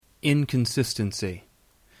Inconsistency.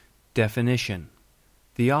 Definition.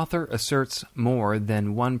 The author asserts more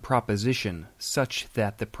than one proposition, such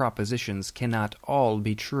that the propositions cannot all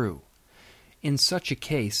be true. In such a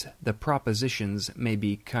case, the propositions may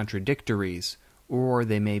be contradictories, or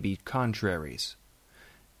they may be contraries.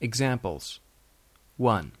 Examples.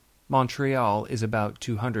 1. Montreal is about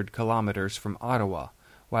 200 kilometers from Ottawa,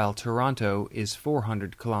 while Toronto is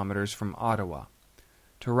 400 kilometers from Ottawa.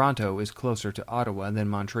 Toronto is closer to Ottawa than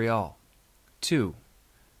Montreal. 2.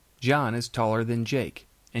 John is taller than Jake,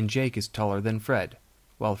 and Jake is taller than Fred,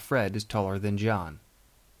 while Fred is taller than John.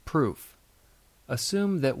 Proof.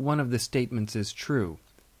 Assume that one of the statements is true,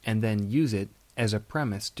 and then use it as a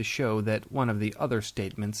premise to show that one of the other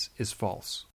statements is false.